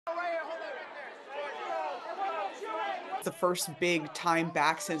The first big time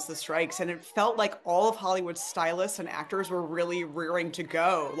back since the strikes, and it felt like all of Hollywood's stylists and actors were really rearing to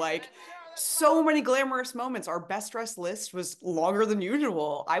go. Like, so many glamorous moments. Our best dressed list was longer than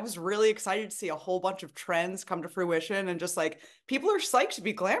usual. I was really excited to see a whole bunch of trends come to fruition, and just like people are psyched to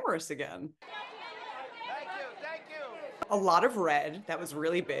be glamorous again. Thank you. A lot of red, that was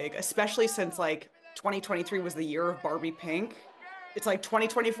really big, especially since like 2023 was the year of Barbie Pink. It's like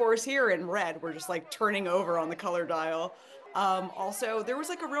 2024 is here in red. We're just like turning over on the color dial. Also, there was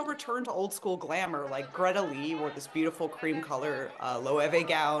like a real return to old school glamour. Like Greta Lee wore this beautiful cream color Loewe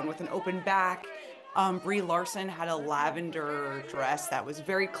gown with an open back. Brie Larson had a lavender dress that was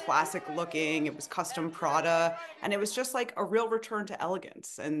very classic looking. It was custom Prada, and it was just like a real return to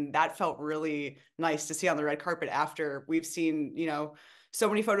elegance. And that felt really nice to see on the red carpet after we've seen, so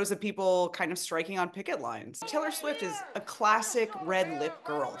many photos of people kind of striking on picket lines. Taylor Swift is a classic red lip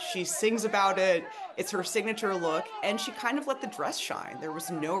girl. She sings about it. It's her signature look, and she kind of let the dress shine. There was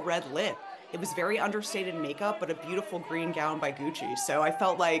no red lip. It was very understated makeup, but a beautiful green gown by Gucci. So I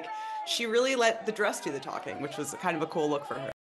felt like she really let the dress do the talking, which was kind of a cool look for her.